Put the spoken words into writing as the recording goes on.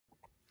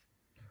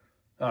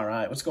All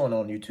right, what's going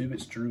on YouTube?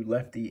 It's Drew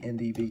Lefty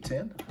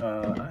NDB10.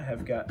 I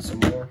have got some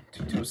more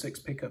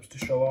T206 pickups to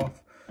show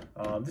off.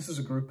 This is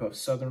a group of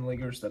Southern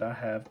Leaguers that I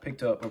have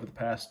picked up over the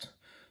past,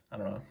 I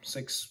don't know,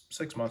 six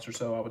months or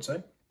so, I would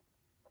say.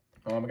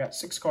 I got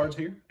 6 cards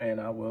here, and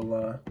I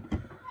will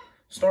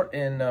start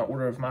in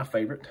order of my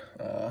favorite,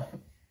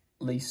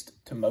 least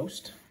to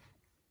most.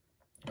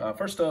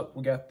 First up,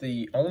 we got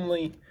the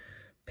only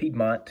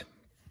Piedmont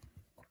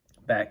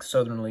back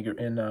Southern Leaguer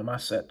in my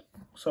set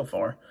so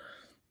far.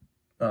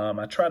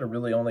 I try to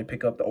really only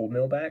pick up the old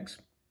mill bags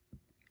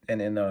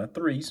and in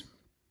 3s.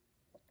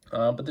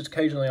 But this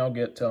occasionally I'll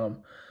get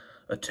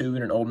a 2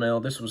 in an old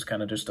mill. This was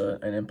kind of just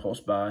an impulse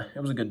buy.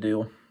 It was a good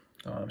deal,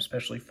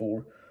 especially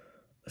for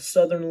a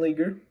Southern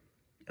Leaguer,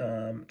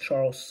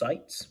 Charles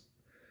Seitz.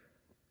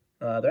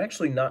 They're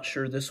actually not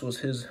sure this was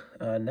his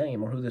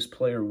name or who this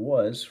player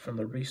was from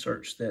the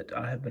research that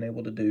I have been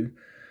able to do.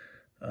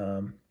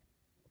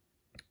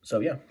 So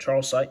yeah,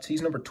 Charles Seitz,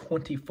 he's number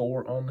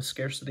 24 on the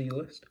scarcity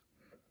list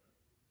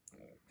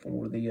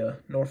for the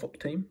Norfolk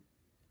team.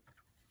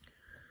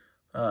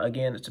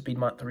 Again, it's a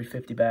Piedmont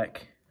 350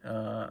 back.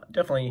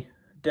 Definitely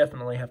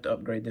have to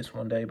upgrade this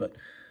one day, but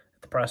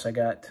at the price I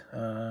got,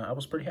 I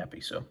was pretty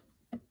happy. So,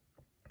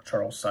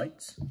 Charles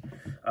Seitz.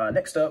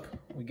 Next up,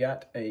 we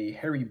got a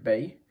Harry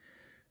Bay.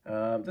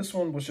 This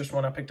one was just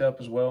one I picked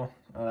up as well.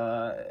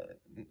 A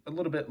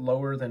little bit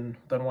lower than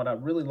what I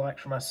really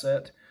liked for my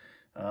set,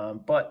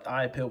 but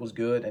eye appeal was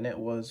good, and it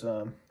was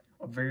a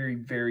very,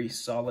 very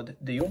solid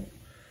deal.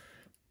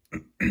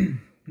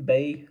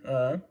 Bay,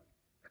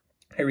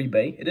 Harry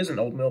Bay. It is an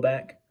old mill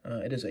back.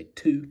 It is a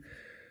 2.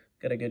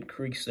 Got a good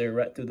crease there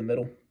right through the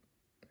middle.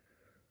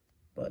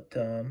 But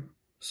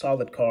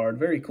solid card.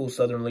 Very cool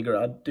Southern Leaguer.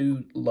 I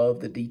do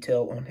love the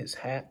detail on his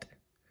hat.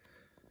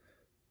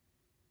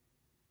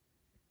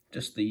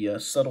 Just the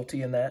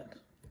subtlety in that.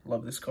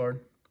 Love this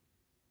card.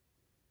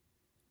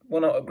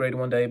 Well, I'll upgrade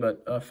one day,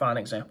 but a fine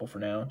example for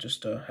now.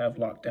 Just to have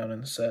locked down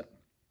in the set.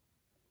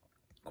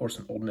 Of course,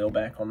 an old mill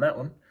back on that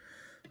one.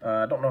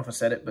 I don't know if I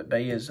said it, but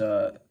Bay is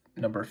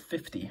number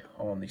 50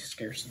 on the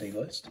scarcity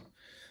list.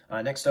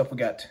 Next up, we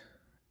got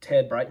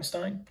Ted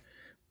Breitenstein,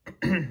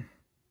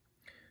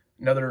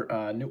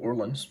 another New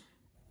Orleans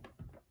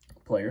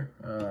player.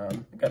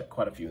 Got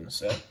quite a few in the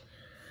set.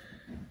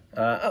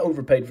 I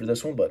overpaid for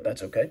this one, but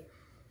that's okay.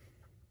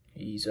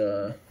 He's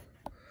this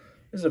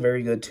is a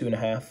very good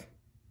 2.5.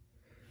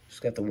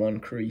 Just got the one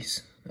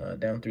crease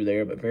down through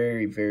there, but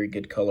very, very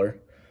good color.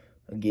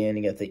 Again,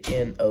 you got the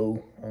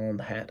NO on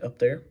the hat up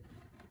there.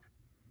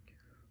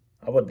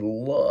 I would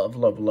love,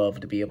 love,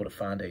 love to be able to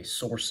find a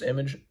source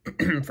image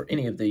for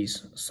any of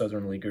these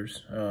Southern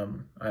Leaguers.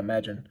 I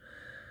imagine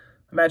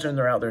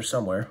they're out there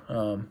somewhere.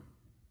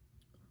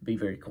 Be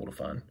very cool to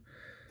find.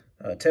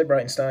 Ted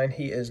Breitenstein,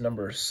 he is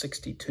number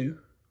 62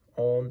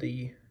 on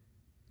the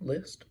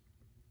list.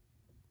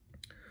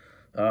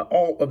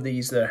 All of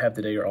these that I have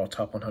today are all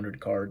top 100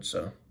 cards,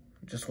 so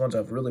just ones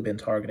I've really been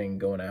targeting,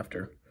 going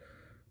after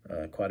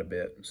quite a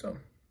bit. So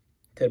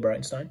Ted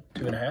Breitenstein,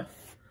 2.5.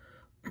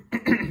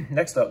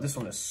 Next up, this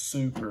one is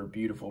super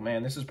beautiful.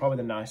 Man, this is probably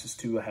the nicest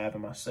 2 I have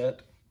in my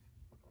set.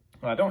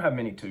 Well, I don't have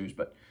many 2s,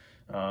 but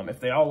if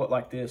they all look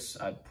like this,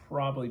 I'd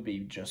probably be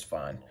just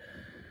fine.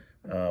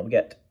 We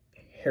got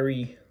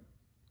Harry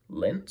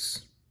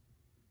Lentz.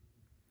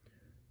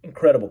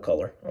 Incredible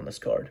color on this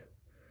card.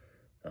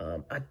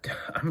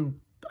 I'm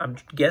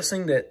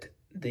guessing that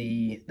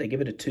they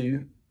give it a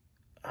 2.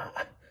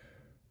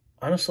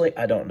 Honestly,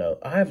 I don't know.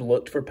 I have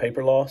looked for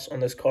paper loss on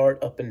this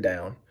card up and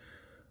down.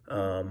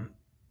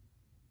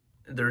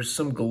 There's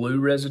some glue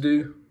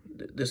residue.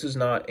 This is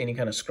not any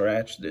kind of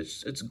scratch.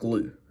 It's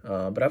glue.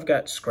 But I've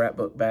got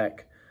scrapbook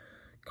back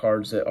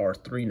cards that are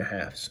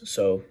 3.5s.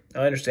 So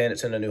I understand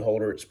it's in a new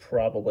holder. It's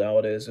probably all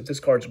it is. If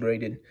this card's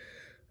graded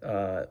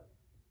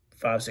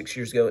 5-6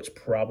 years ago, it's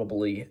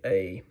probably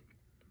a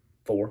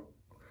 4,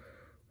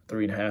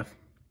 3.5.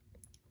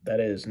 That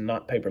is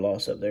not paper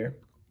loss up there.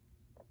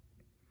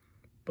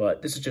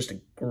 But this is just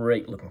a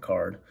great looking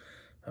card.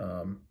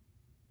 A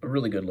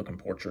really good looking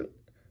portrait.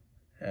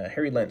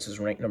 Harry Lentz is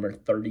ranked number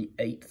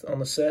 38th on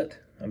the set.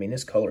 I mean,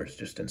 this color is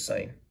just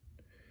insane.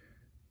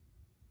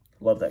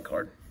 Love that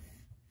card.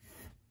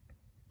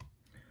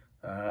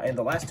 And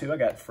the last 2 I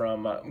got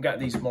from, got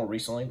these more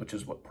recently, which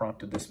is what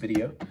prompted this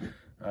video,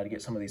 to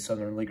get some of these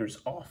Southern Leaguers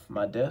off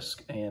my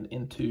desk and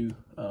into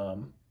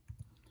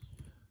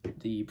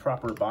the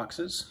proper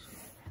boxes.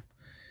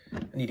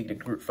 I need to get a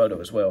group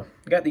photo as well.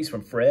 I got these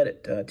from Fred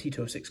at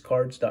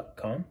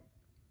T206cards.com.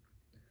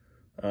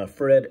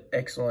 Fred,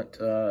 excellent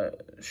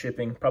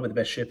shipping, probably the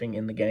best shipping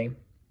in the game.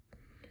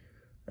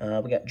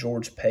 We got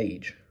George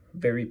Page,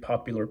 very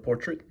popular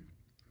portrait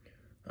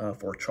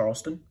for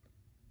Charleston.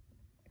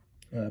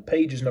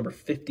 Page is number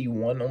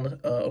 51 on the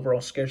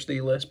overall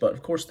scarcity list, but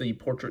of course the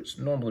portraits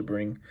normally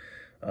bring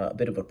a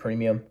bit of a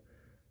premium.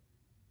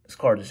 This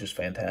card is just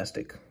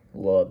fantastic.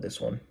 Love this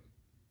one.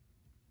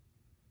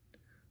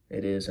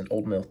 It is an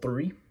Old Mill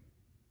 3.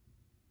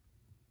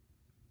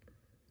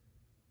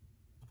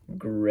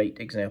 Great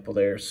example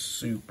there.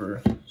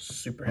 Super,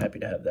 super happy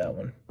to have that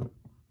one.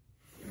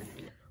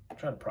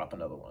 try to prop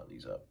another one of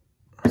these up.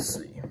 Let's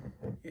see.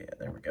 Yeah,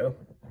 there we go.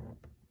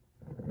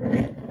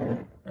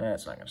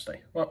 That's not going to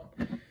stay. Well,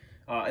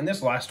 and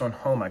this last one,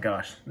 oh my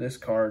gosh, this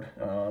card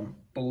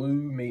blew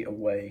me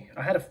away.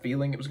 I had a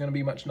feeling it was going to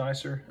be much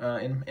nicer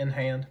in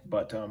hand,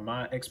 but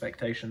my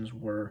expectations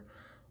were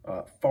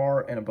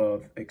far and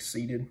above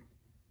exceeded.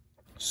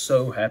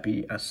 So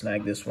happy I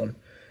snagged this one.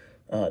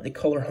 The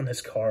color on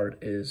this card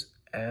is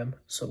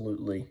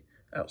absolutely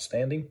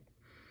outstanding.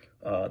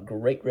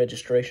 Great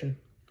registration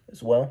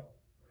as well.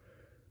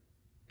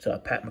 It's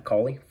Pat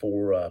McCauley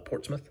for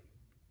Portsmouth,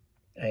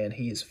 and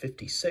he is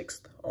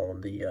 56th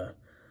on the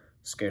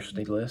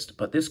scarcity list.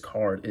 But this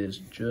card is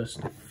just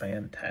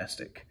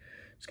fantastic.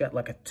 It's got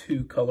like a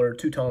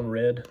two-tone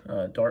red,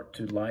 dark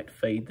to light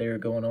fade there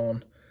going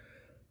on.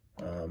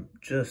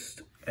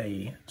 Just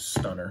a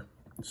stunner.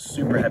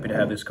 Super happy to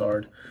have this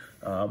card.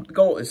 The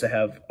goal is to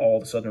have all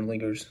the Southern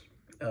Leaguers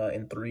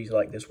in threes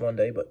like this one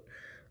day, but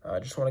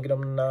I just want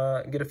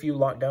to get a few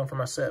locked down for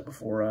my set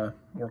before I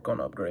work on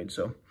upgrades.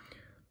 So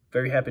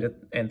very happy to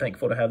and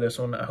thankful to have this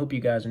one. I hope you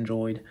guys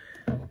enjoyed,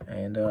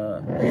 and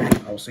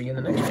I will see you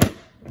in the next one.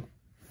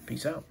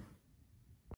 Peace out.